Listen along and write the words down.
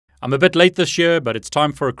I'm a bit late this year, but it's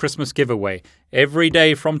time for a Christmas giveaway. Every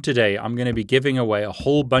day from today, I'm going to be giving away a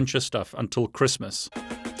whole bunch of stuff until Christmas.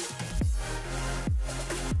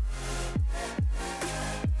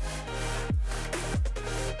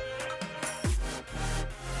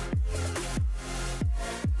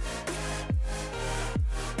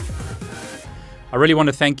 I really want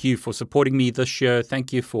to thank you for supporting me this year.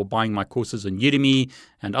 Thank you for buying my courses on Udemy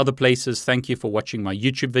and other places. Thank you for watching my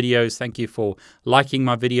YouTube videos. Thank you for liking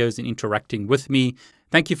my videos and interacting with me.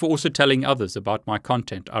 Thank you for also telling others about my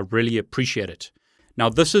content. I really appreciate it. Now,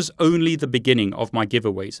 this is only the beginning of my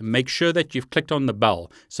giveaways. Make sure that you've clicked on the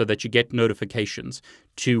bell so that you get notifications.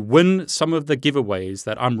 To win some of the giveaways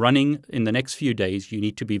that I'm running in the next few days, you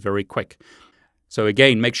need to be very quick. So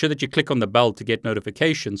again, make sure that you click on the bell to get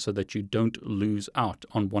notifications so that you don't lose out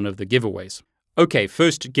on one of the giveaways. Okay,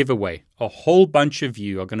 first giveaway. A whole bunch of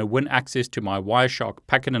you are going to win access to my Wireshark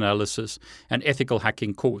packet analysis and ethical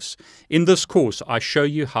hacking course. In this course, I show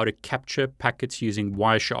you how to capture packets using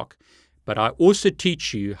Wireshark, but I also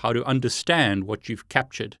teach you how to understand what you've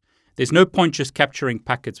captured. There's no point just capturing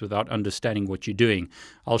packets without understanding what you're doing.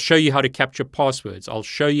 I'll show you how to capture passwords. I'll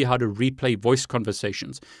show you how to replay voice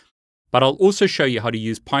conversations. But I'll also show you how to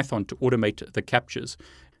use Python to automate the captures.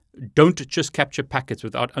 Don't just capture packets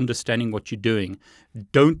without understanding what you're doing.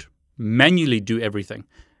 Don't manually do everything.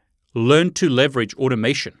 Learn to leverage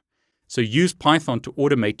automation. So use Python to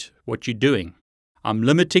automate what you're doing. I'm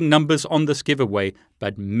limiting numbers on this giveaway,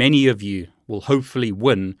 but many of you will hopefully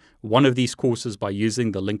win one of these courses by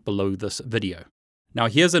using the link below this video. Now,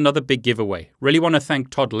 here's another big giveaway. Really want to thank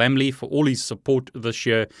Todd Lamley for all his support this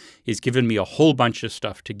year. He's given me a whole bunch of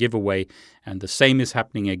stuff to give away, and the same is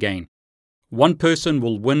happening again. One person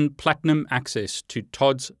will win platinum access to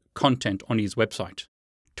Todd's content on his website.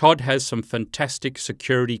 Todd has some fantastic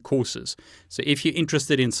security courses. So if you're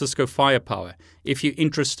interested in Cisco Firepower, if you're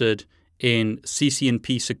interested in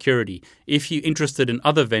ccnp security, if you're interested in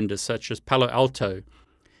other vendors such as Palo Alto,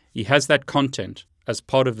 he has that content as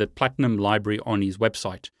part of the Platinum library on his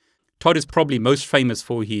website. Todd is probably most famous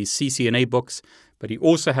for his CCNA books, but he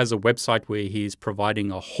also has a website where he is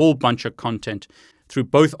providing a whole bunch of content through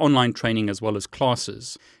both online training as well as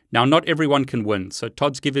classes. Now, not everyone can win, so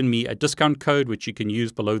Todd's given me a discount code which you can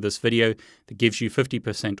use below this video that gives you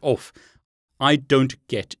 50% off. I don't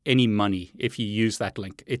get any money if you use that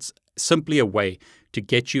link. It's simply a way to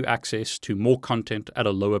get you access to more content at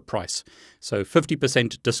a lower price. So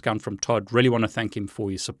 50% discount from Todd. Really want to thank him for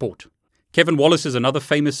his support. Kevin Wallace is another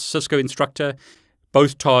famous Cisco instructor.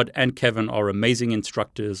 Both Todd and Kevin are amazing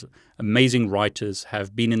instructors, amazing writers,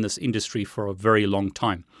 have been in this industry for a very long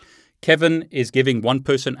time. Kevin is giving one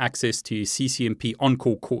person access to his ccnp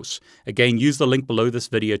ENCOR course. Again, use the link below this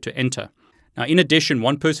video to enter. Now, in addition,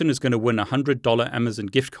 one person is going to win a $100 Amazon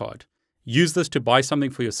gift card. Use this to buy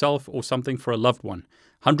something for yourself or something for a loved one.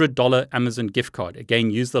 $100 Amazon gift card.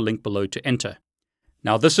 Again, use the link below to enter.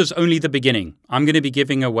 Now, this is only the beginning. I'm going to be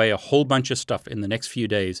giving away a whole bunch of stuff in the next few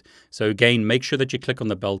days. So again, make sure that you click on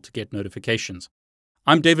the bell to get notifications.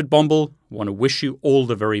 I'm David Bombal. I want to wish you all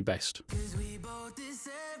the very best.